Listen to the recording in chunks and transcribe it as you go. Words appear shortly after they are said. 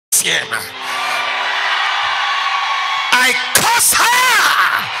him. I curse her.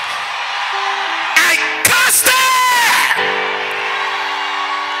 I curse them.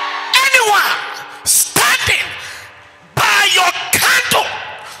 Anyone standing by your candle,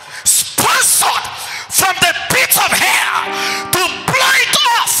 sponsored from the pit of hell to blow it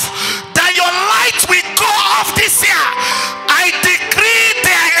off, that your light will go off this year, I decree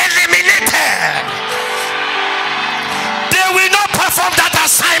they are eliminated. They will not perform that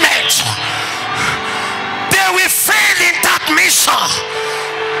assignment. They will fail in that mission.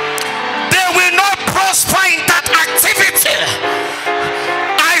 They will not prosper in that activity.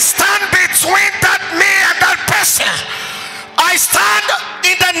 I stand between that me and that person. I stand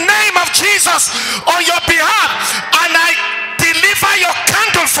in the name of Jesus on your behalf, and I deliver your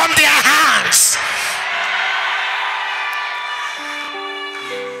candle from their hands.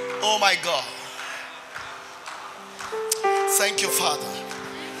 Oh my God. Thank you, Father.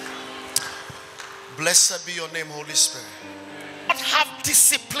 Blessed be your name, Holy Spirit. Not have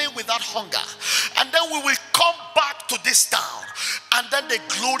discipline without hunger, and then we will come back to this town, and then the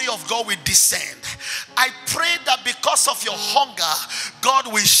glory of God will descend. I pray that because of your hunger, God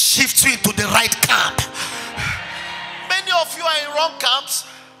will shift you into the right camp. Many of you are in wrong camps,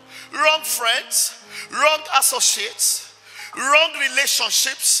 wrong friends, wrong associates, wrong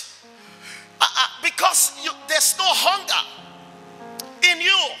relationships, because there's no hunger in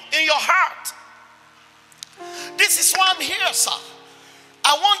you, in your heart. This is why I'm here, sir.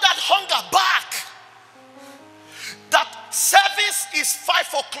 I want that hunger back. That service is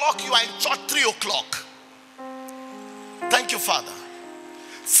 5 o'clock, you are in church 3 o'clock. Thank you, Father.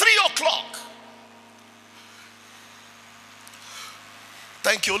 3 o'clock.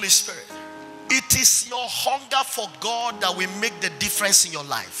 Thank you, Holy Spirit. It is your hunger for God that will make the difference in your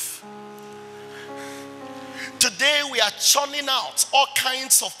life. Today we are churning out all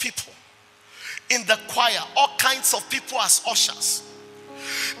kinds of people in the choir, all kinds of people as ushers.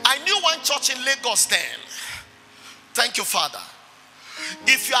 I knew one church in Lagos then. Thank you, Father.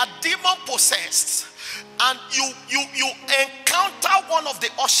 If you are demon possessed and you encounter one of the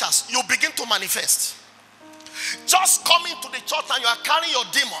ushers, you begin to manifest. Just coming to the church and you are carrying your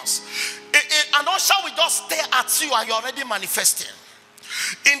demons, an usher will just stare at you and you're already manifesting.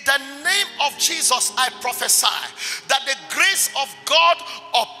 In the name of Jesus, I prophesy that the grace of God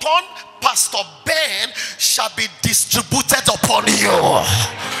upon Pastor Ben shall be distributed upon you.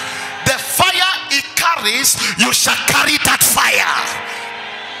 The fire he carries, you shall carry that fire.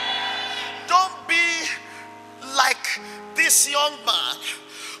 Don't be like this young man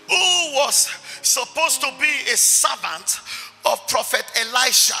who was supposed to be a servant of Prophet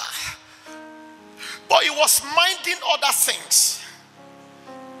Elisha, but he was minding other things.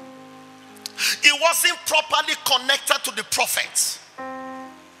 He wasn't properly connected to the prophets.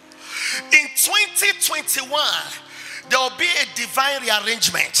 In 2021, there will be a divine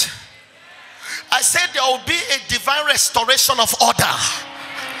rearrangement. I said there will be a divine restoration of order.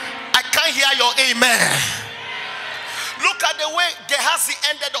 I can't hear your amen. Look at the way Gehazi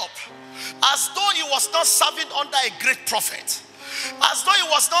ended up. As though he was not serving under a great prophet. As though he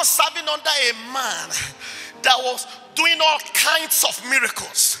was not serving under a man that was doing all kinds of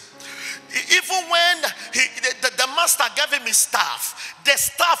miracles. Even when the master gave him his staff, the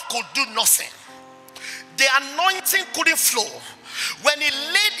staff could do nothing. The anointing couldn't flow. When he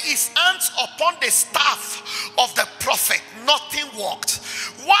laid his hands upon the staff of the prophet, nothing worked.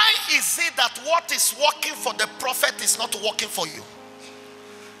 Why is it that what is working for the prophet is not working for you?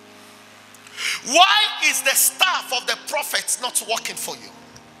 Why is the staff of the prophets not working for you?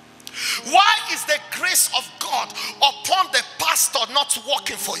 Why is the grace of God upon the pastor not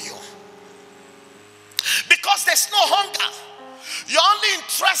working for you? Because there's no hunger. You're only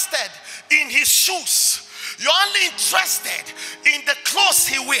interested in his shoes. You're only interested in the clothes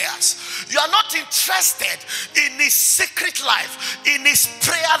he wears. You are not interested in his secret life, in his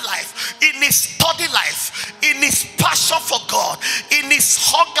prayer life, in his study life, in his passion for God, in his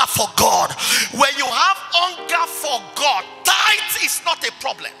hunger for God. When you have hunger for God, tithe is not a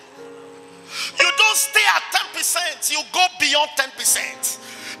problem. You don't stay at 10%, you go beyond 10%.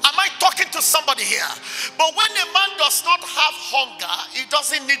 Am I talking to somebody here? But when a man does not have hunger, he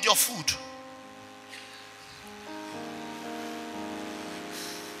doesn't need your food.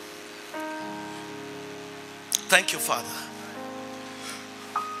 Thank you, Father.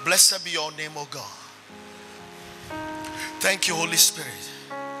 Blessed be your name, O God. Thank you, Holy Spirit.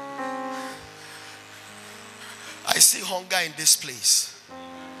 I see hunger in this place.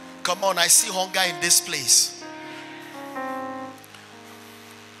 Come on, I see hunger in this place.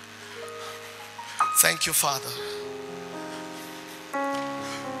 Thank you, Father.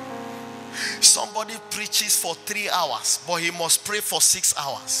 somebody preaches for 3 hours, but he must pray for 6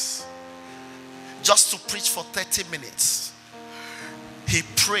 hours just to preach for 30 minutes. He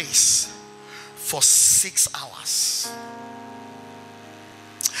prays for 6 hours.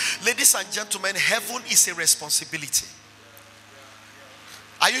 Ladies and gentlemen, heaven is a responsibility.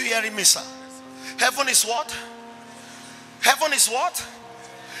 Are you hearing me, sir? Heaven is what? Heaven is what?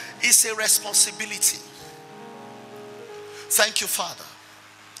 It's a responsibility. Thank you, Father.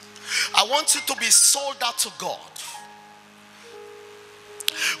 I want you to be sold out to God.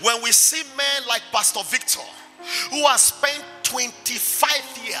 When we see men like Pastor Victor, who has spent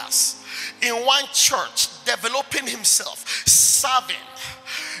 25 years in one church, developing himself, serving,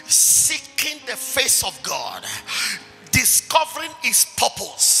 seeking the face of God, discovering his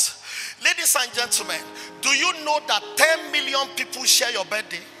purpose. Ladies and gentlemen, do you know that 10 million people share your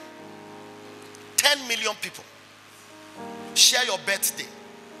birthday? 10 million people share your birthday.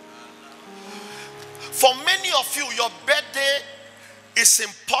 For many of you, your birthday is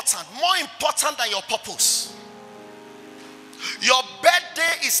important, more important than your purpose. Your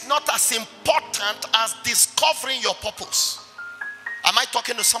birthday is not as important as discovering your purpose. Am I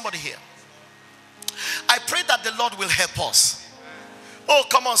talking to somebody here? I pray that the Lord will help us. Oh,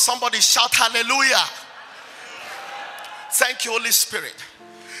 come on, somebody shout hallelujah. Thank you, Holy Spirit.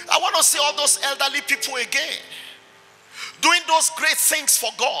 I want to see all those elderly people again, doing those great things for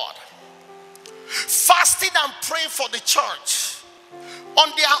God, fasting and praying for the church on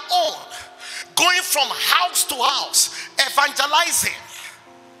their own, going from house to house, evangelizing.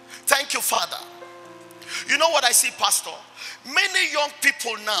 Thank you, Father. You know what I see, Pastor? Many young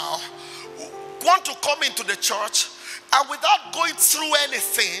people now want to come into the church, and without going through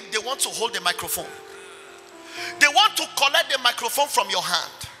anything, they want to hold the microphone. They want to collect the microphone from your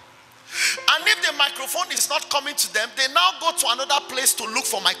hand. And if the microphone is not coming to them, they now go to another place to look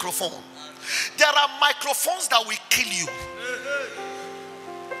for microphone. There are microphones that will kill you.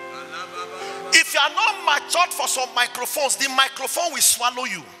 If you are not matured for some microphones, the microphone will swallow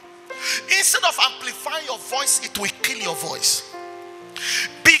you. Instead of amplifying your voice, it will kill your voice.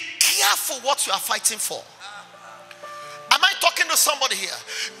 Be careful what you are fighting for. Am I talking to somebody here?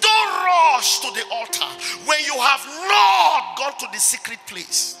 Don't rush to the altar when you have not gone to the secret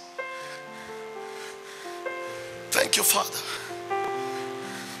place. Thank you, Father.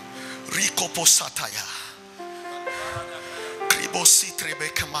 Rikopo sataya. Kribosi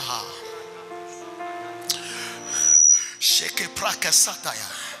trebekamaha. Sheke praka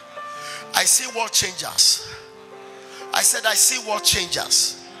sataya. I see world changers. I said I see world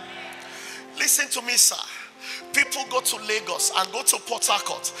changers. Listen to me, sir. People go to Lagos and go to Port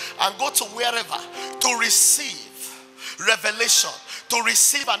Harcourt and go to wherever to receive revelation, to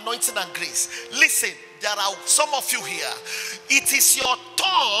receive anointing and grace. Listen, there are some of you here. It is your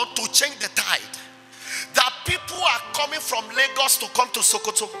turn to change the tide. That people are coming from Lagos to come to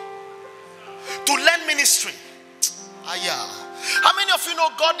Sokoto to learn ministry. How many of you know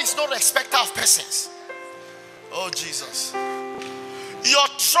God is no respecter of persons? Oh, Jesus. Your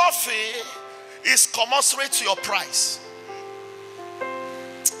trophy is commensurate to your price.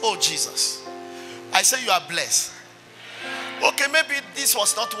 Oh, Jesus. I say you are blessed. Okay, maybe this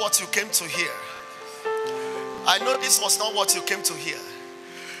was not what you came to hear. I know this was not what you came to hear.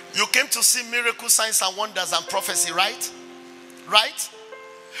 You came to see miracles, signs and wonders and prophecy, right? Right?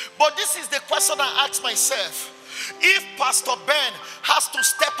 But this is the question I ask myself. If Pastor Ben has to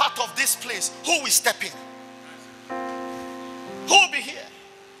step out of this place, who will step in? Who will be here?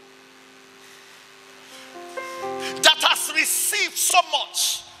 That has received so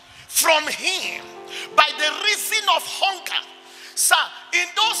much from him by the reason of hunger. Sir, in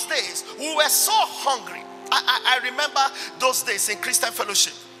those days, we were so hungry. I remember those days in Christian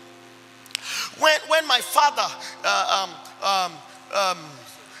fellowship. When my father,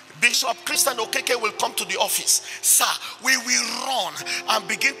 Bishop Christian Okeke will come to the office. Sir, we will run and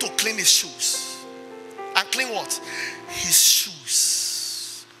begin to clean his shoes. And clean what? His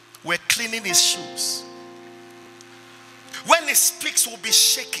shoes. We're cleaning his shoes. When he speaks, we'll be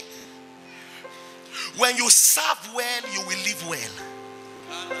shaking. When you serve well, you will live well.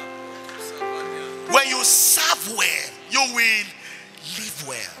 When you serve well, you will live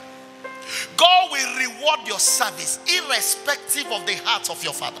well. God will reward your service irrespective of the heart of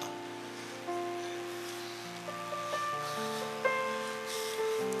your father.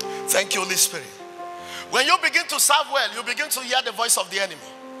 Thank you, Holy Spirit. When you begin to serve well, you begin to hear the voice of the enemy.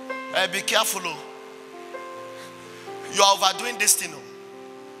 Be careful. You are overdoing this thing.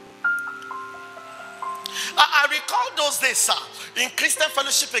 I recall those days, in Christian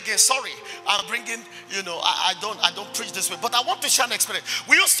fellowship again. Sorry, I'm bringing, I don't preach this way, but I want to share an experience.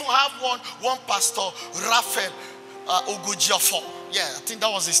 We used to have one pastor, Raphael Ogujiofo. Yeah, I think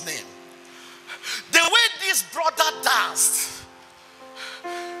that was his name. The way this brother danced,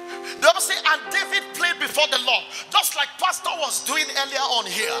 the Bible says, and David played before the Lord, just like Pastor was doing earlier on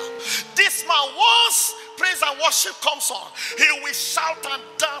here. This man, once praise and worship comes on, he will shout and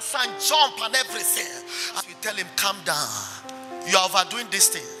dance and jump and everything. And we tell him, calm down. You are overdoing this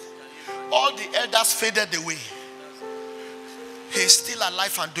thing. All the elders faded away. He is still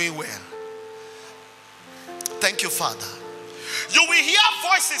alive and doing well. Thank you, Father. You will hear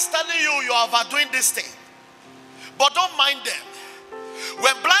voices telling you you are overdoing this thing, but don't mind them.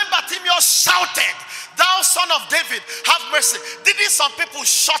 When blind Bartimaeus shouted, "Thou son of David, have mercy," didn't some people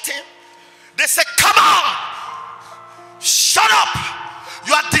shut him? They said, "Come on, shut up.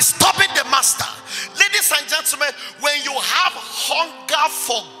 You are disturbing the master." Ladies and gentlemen, when you have hunger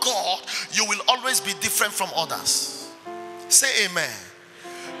for God, you will always be different from others. Say amen.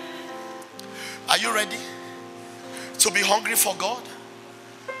 Are you ready to be hungry for God?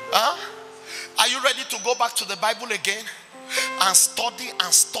 Are you ready to go back to the Bible again and study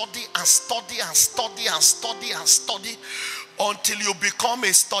and study and study and study and study and study until you become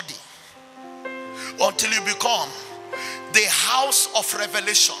a study, until you become the house of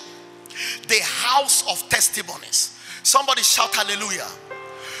revelation, the house of testimonies? Somebody shout hallelujah.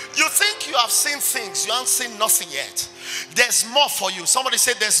 You think you have seen things, you haven't seen nothing yet. There's more for you. Somebody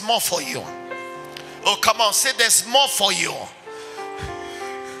say there's more for you. Oh, come on, say there's more for you.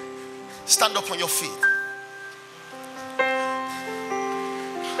 Stand up on your feet.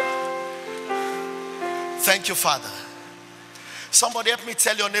 Thank you, Father. Somebody help me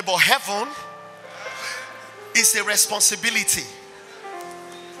tell your neighbor, heaven is a responsibility.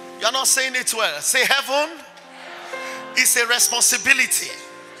 You're not saying it well. Say heaven is a responsibility.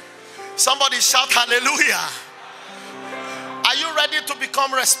 Somebody shout hallelujah. Are you ready to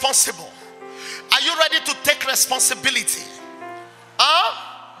become responsible? Are you ready to take responsibility?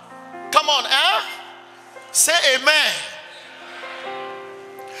 Come on, say amen.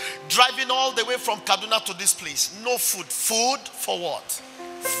 Driving all the way from Kaduna to this place. No food. Food for what?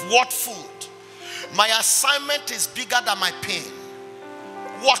 What food? My assignment is bigger than my pain.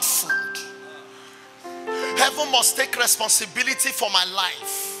 What food? Heaven must take responsibility for my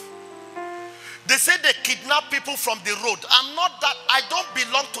life. They say they kidnap people from the road. I'm not that. I don't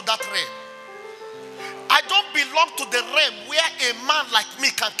belong to that realm. I don't belong to the realm where a man like me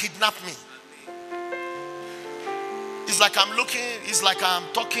can kidnap me. It's like I'm looking, it's like I'm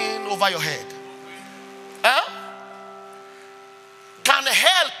talking over your head. Can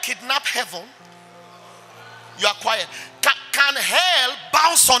hell kidnap heaven? You are quiet. Can hell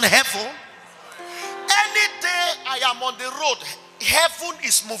bounce on heaven? Any day I am on the road, heaven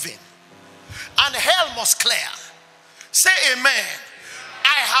is moving. And hell must clear. Say amen.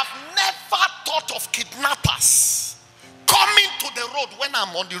 I have never thought of kidnappers coming to the road when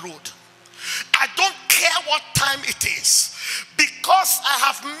I'm on the road. I don't care what time it is, because I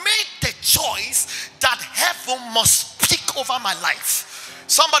have made the choice that heaven must speak over my life.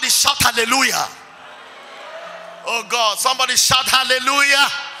 Somebody shout hallelujah. Oh God, somebody shout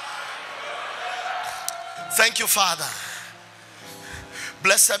hallelujah. Thank you, Father.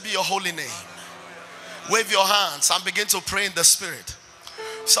 Blessed be your holy name. Wave your hands and begin to pray in the Spirit.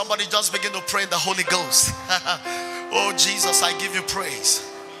 Somebody just begin to pray in the Holy Ghost. Oh Jesus, I give you praise.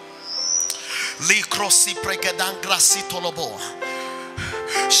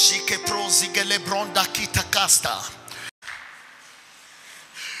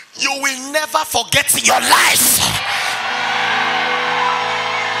 You will never forget in your life.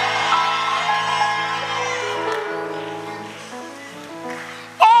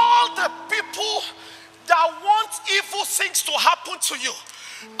 All the people that want evil things to happen to you,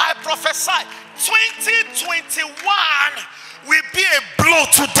 I prophesy 2021 will be a blow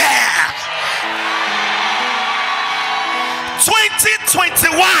to them.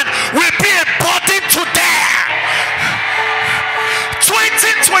 2021 will be a burden to them.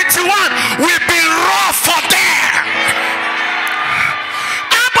 2021 will be